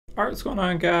Alright, what's going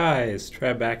on, guys?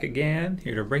 Trev back again,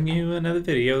 here to bring you another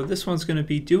video. This one's going to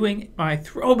be doing my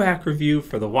throwback review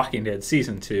for The Walking Dead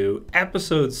Season 2,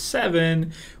 Episode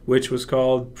 7, which was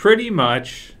called Pretty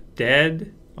Much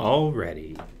Dead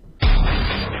Already.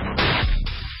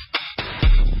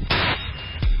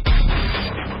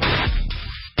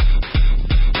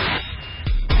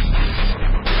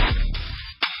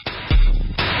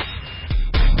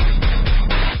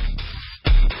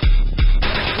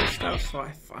 So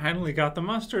I finally got the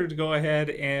mustard to go ahead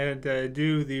and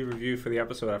do the review for the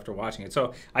episode after watching it.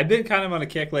 So I've been kind of on a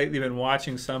kick lately, been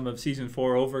watching some of Season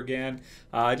 4 over again,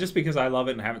 just because I love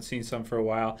it and haven't seen some for a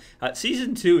while.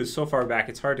 Season 2 is so far back,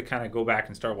 it's hard to kind of go back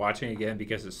and start watching again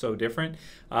because it's so different.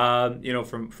 You know,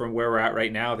 from where we're at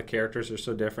right now, the characters are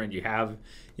so different. You have,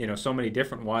 you know, so many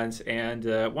different ones.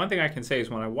 And one thing I can say is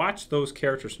when I watch those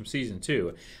characters from Season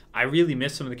 2, I really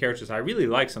miss some of the characters. I really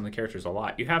like some of the characters a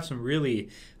lot. You have some really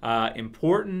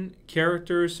important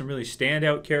characters, some really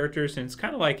standout characters, and it's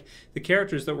kind of like the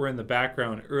characters that were in the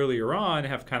background earlier on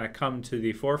have kind of come to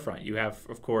the forefront. You have,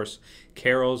 of course,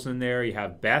 Carol's in there. You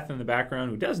have Beth in the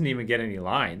background, who doesn't even get any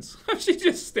lines. She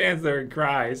just stands there and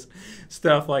cries,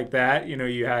 stuff like that. You know,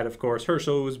 you had, of course,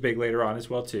 Herschel, who was big later on as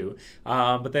well, too.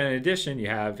 But then in addition, you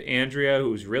have Andrea,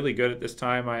 who's really good at this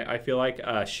time, I feel like.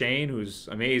 Shane, who's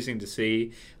amazing to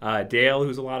see. Dale,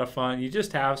 who's a lot of fun. You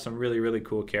just have some really, really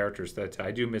cool characters that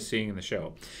I do miss seeing in the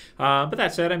show. But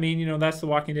that said, I mean, you know, that's The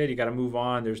Walking Dead. You got to move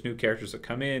on. There's new characters that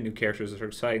come in, new characters that are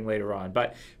exciting later on.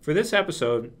 But for this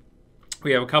episode,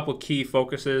 we have a couple key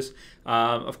focuses.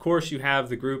 Of course, you have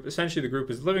the group. Essentially, the group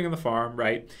is living on the farm,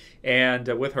 right? And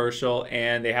with Herschel,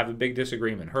 and they have a big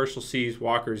disagreement. Herschel sees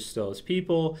walkers still as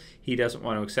people. He doesn't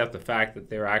want to accept the fact that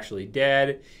they're actually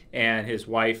dead. And his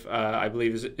wife, I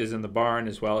believe, is in the barn,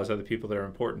 as well as other people that are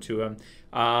important to him.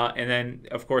 And then,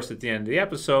 of course, at the end of the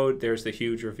episode, there's the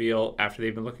huge reveal after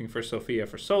they've been looking for Sophia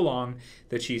for so long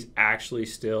that she's actually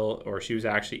still, or she was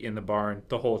actually in the barn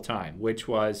the whole time, which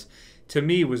was, to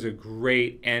me, was a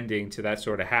great ending to that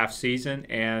sort of half season.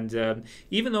 And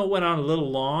even though it went on a little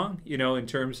long, you know, in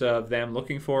terms of them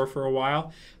looking for her for a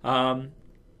while,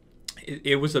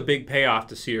 it was a big payoff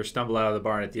to see her stumble out of the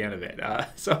barn at the end of it.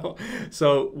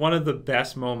 So one of the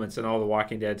best moments in all the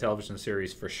Walking Dead television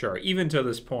series for sure, even to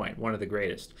this point, one of the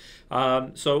greatest.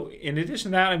 So in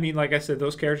addition to that, I mean, like I said,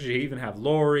 those characters, you even have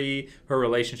Lori, her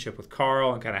relationship with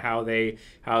Carl, and kind of how they,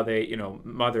 you know,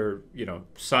 mother, you know,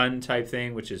 son type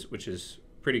thing, which is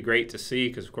pretty great to see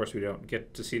because, of course, we don't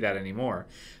get to see that anymore.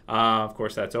 Of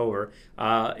course, that's over.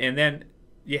 And then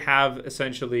you have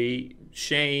essentially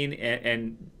Shane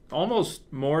and almost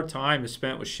more time is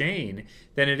spent with Shane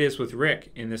than it is with Rick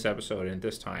in this episode and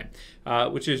this time,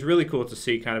 which is really cool to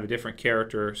see. Kind of a different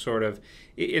character, sort of.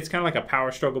 It's kind of like a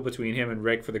power struggle between him and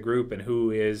Rick for the group, and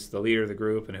who is the leader of the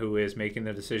group and who is making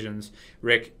the decisions.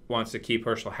 Rick wants to keep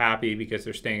Herschel happy because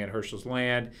they're staying at Herschel's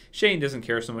land. Shane doesn't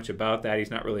care so much about that. He's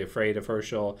not really afraid of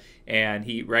Herschel, and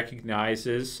he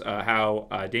recognizes how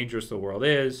dangerous the world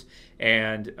is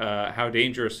and how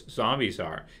dangerous zombies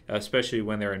are, especially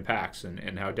when they're in packs,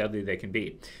 and how deadly they can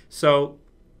be. So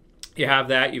you have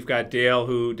that. You've got Dale,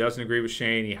 who doesn't agree with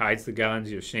Shane. He hides the guns.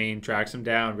 You have Shane tracks him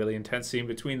down. Really intense scene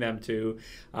between them two.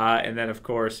 And then, of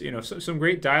course, you know, some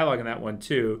great dialogue in that one,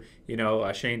 too. You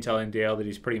know, Shane telling Dale that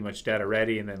he's pretty much dead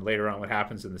already. And then later on what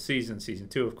happens in the season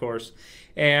 2, of course.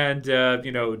 And,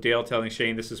 you know, Dale telling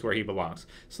Shane this is where he belongs.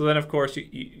 So then, of course,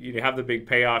 you have the big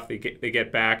payoff. They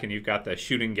get back, and you've got the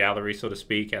shooting gallery, so to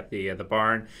speak, at the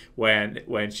barn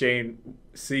when Shane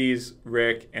sees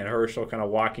Rick and Herschel kind of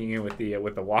walking in with the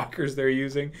walkers they're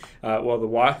using. Well, the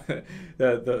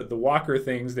walker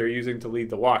things they're using to lead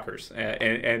the walkers.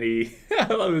 And he, I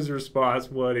love his response.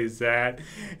 What is that?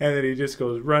 And then he just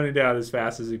goes running down as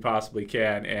fast as he possibly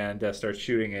can and starts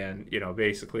shooting. And, you know,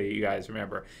 basically, you guys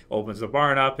remember, opens the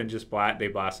barn up and just they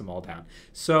blast them all down.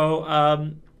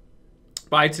 So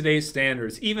by today's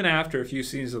standards, even after a few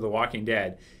seasons of The Walking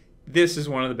Dead, this is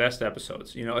one of the best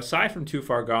episodes. You know, aside from Too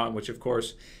Far Gone, which of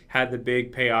course had the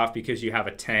big payoff because you have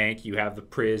a tank, you have the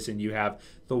prison, you have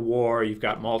the war, you've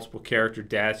got multiple character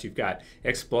deaths, you've got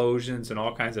explosions and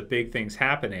all kinds of big things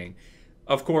happening.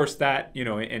 Of course, that, you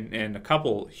know, and a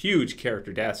couple huge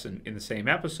character deaths in the same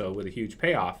episode with a huge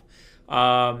payoff.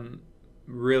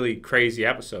 Really crazy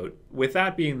episode. With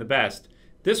that being the best,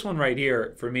 this one right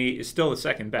here, for me, is still the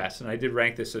second best. And I did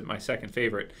rank this as my second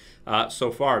favorite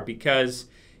so far because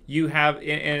you have,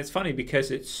 and it's funny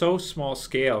because it's so small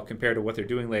scale compared to what they're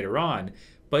doing later on,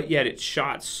 but yet it's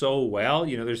shot so well.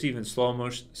 You know, there's even slow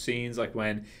motion scenes like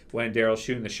when Daryl's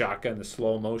shooting the shotgun, the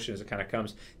slow motion as it kind of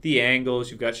comes. The angles,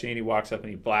 you've got Shane, he walks up and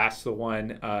he blasts the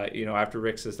one, you know, after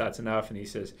Rick says that's enough, and he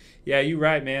says, yeah, you're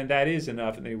right, man, that is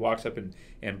enough, and then he walks up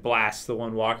and blasts the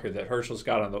one walker that Herschel's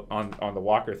got on the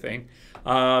walker thing.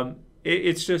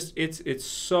 It's just, it's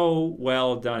so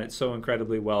well done. It's so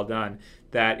incredibly well done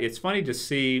that it's funny to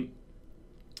see.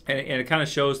 And it kind of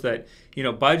shows that, you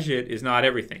know, budget is not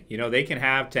everything. You know, they can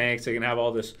have tanks, they can have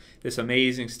all this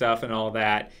amazing stuff and all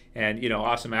that, and, you know,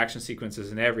 awesome action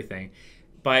sequences and everything.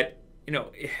 But, you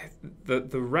know,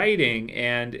 the writing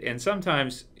and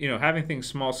sometimes, you know, having things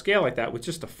small scale like that with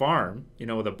just a farm, you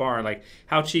know, with a barn, like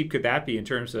how cheap could that be in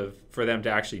terms of for them to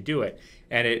actually do it?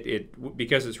 And it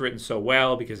because it's written so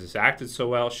well, because it's acted so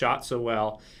well, shot so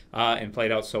well, and played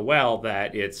out so well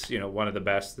that it's, you know, one of the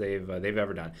best they've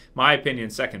ever done. My opinion,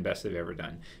 second best they've ever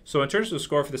done. So in terms of the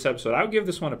score for this episode, I would give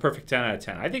this one a perfect 10 out of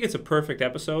 10. I think it's a perfect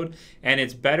episode, and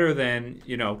it's better than,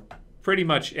 you know, pretty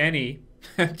much any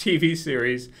TV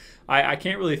series. I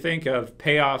can't really think of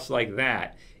payoffs like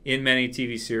that in many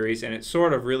TV series, and it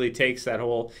sort of really takes that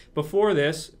whole. Before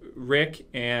this, Rick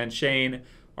and Shane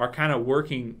are kind of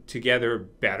working together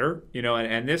better, you know,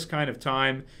 and this kind of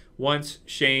time, once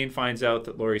Shane finds out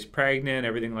that Lori's pregnant,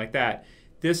 everything like that,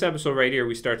 this episode right here,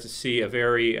 we start to see a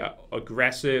very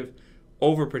aggressive,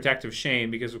 overprotective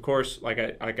Shane, because of course, like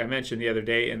I mentioned the other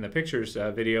day in the pictures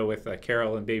video with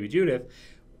Carol and baby Judith,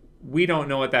 we don't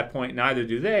know at that point, neither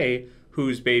do they,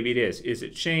 whose baby it is. Is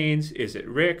it Shane's? Is it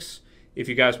Rick's? If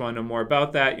you guys want to know more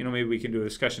about that, you know, maybe we can do a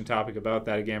discussion topic about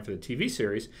that again for the TV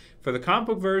series. For the comic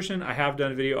book version, I have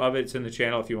done a video of it. It's in the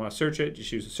channel. If you want to search it,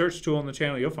 just use the search tool in the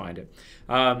channel. You'll find it.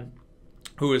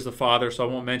 Who is the father, so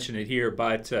I won't mention it here.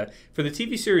 But for the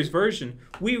TV series version,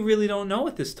 we really don't know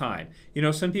at this time. You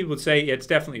know, some people would say it's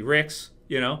definitely Rick's,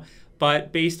 you know.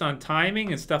 But based on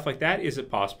timing and stuff like that, is it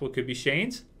possible it could be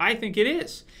Shane's? I think it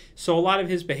is. So a lot of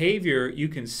his behavior you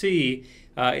can see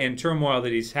in turmoil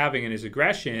that he's having in his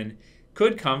aggression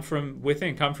could come from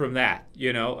within, come from that,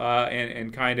 you know,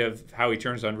 and kind of how he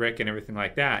turns on Rick and everything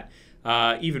like that.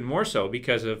 Even more so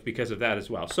because of that as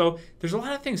well. So there's a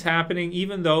lot of things happening,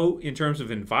 even though in terms of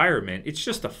environment, it's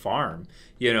just a farm,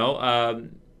 you know.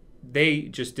 They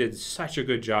just did such a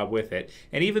good job with it.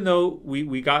 And even though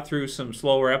we got through some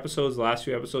slower episodes, the last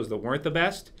few episodes that weren't the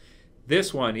best,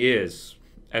 this one is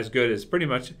as good as pretty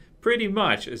much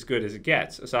as good as it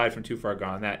gets, aside from Too Far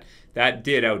Gone. That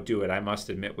did outdo it, I must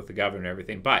admit, with the governor and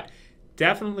everything. But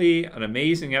definitely an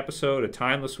amazing episode, a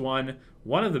timeless one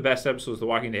of the best episodes of The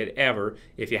Walking Dead ever.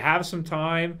 If you have some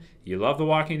time, you love The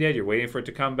Walking Dead, you're waiting for it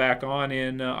to come back on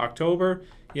in October,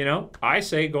 you know, I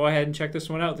say go ahead and check this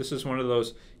one out. This is one of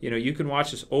those, you know, you can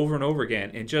watch this over and over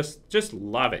again and just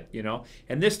love it, you know.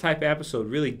 And this type of episode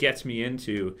really gets me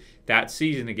into that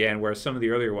season again, where some of the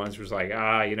earlier ones was like,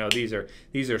 you know, these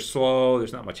are slow,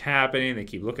 there's not much happening, they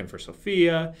keep looking for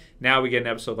Sophia. Now we get an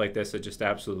episode like this that just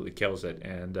absolutely kills it,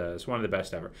 and it's one of the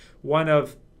best ever. One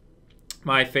of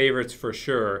my favorites for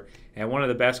sure, and one of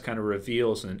the best kind of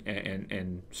reveals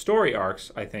and story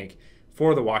arcs, I think,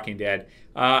 for The Walking Dead.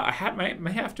 I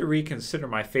might have to reconsider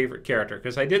my favorite character,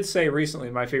 because I did say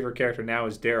recently my favorite character now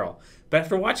is Daryl. But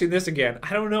after watching this again,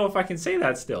 I don't know if I can say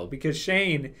that still, because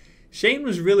Shane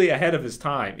was really ahead of his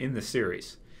time in the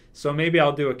series. So maybe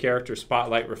I'll do a character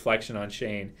spotlight reflection on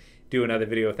Shane, do another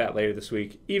video with that later this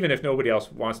week, even if nobody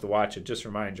else wants to watch it, just for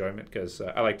my enjoyment, because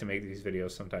I like to make these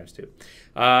videos sometimes too.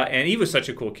 And he was such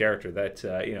a cool character that,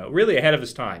 you know, really ahead of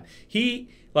his time. He,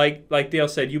 like Dale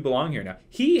said, you belong here now.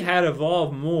 He had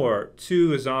evolved more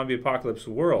to a zombie apocalypse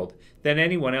world than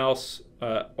anyone else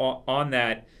on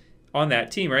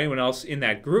that team or anyone else in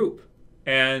that group.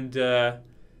 And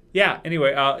yeah,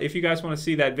 anyway, if you guys want to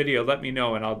see that video, let me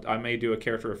know, and I may do a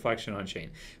character reflection on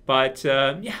Shane. But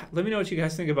yeah, let me know what you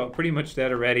guys think about Pretty Much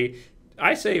Dead already.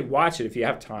 I say watch it if you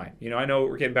have time. You know, I know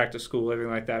we're getting back to school,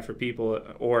 everything like that for people,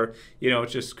 or, you know, it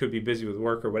just could be busy with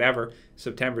work or whatever.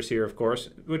 September's here, of course,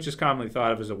 which is commonly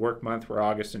thought of as a work month, where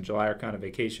August and July are kind of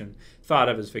thought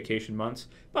of as vacation months.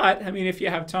 But, I mean, if you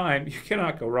have time, you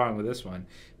cannot go wrong with this one.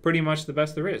 Pretty much the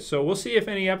best there is. So we'll see if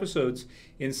any episodes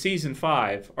in Season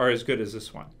 5 are as good as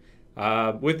this one.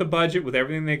 With the budget, with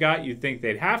everything they got, you'd think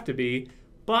they'd have to be,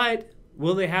 but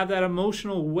will they have that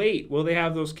emotional weight? Will they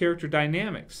have those character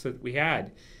dynamics that we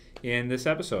had in this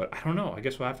episode? I don't know. I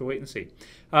guess we'll have to wait and see.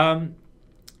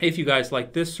 If you guys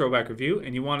like this throwback review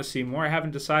and you want to see more, I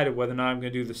haven't decided whether or not I'm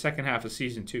going to do the second half of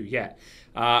Season 2 yet.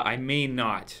 I may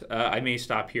not. I may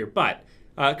stop here, but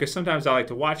because sometimes I like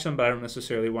to watch them, but I don't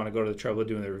necessarily want to go to the trouble of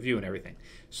doing the review and everything.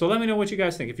 So let me know what you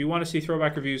guys think. If you want to see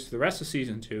throwback reviews for the rest of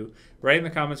Season 2, write in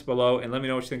the comments below, and let me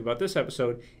know what you think about this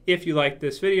episode. If you like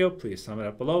this video, please thumb it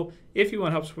up below. If you want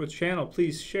to help support the channel,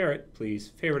 please share it, please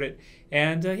favorite it.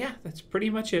 And yeah, that's pretty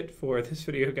much it for this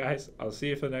video, guys. I'll see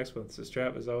you for the next one. This is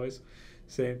Trev, as always,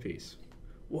 saying peace.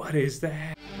 What is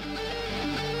that?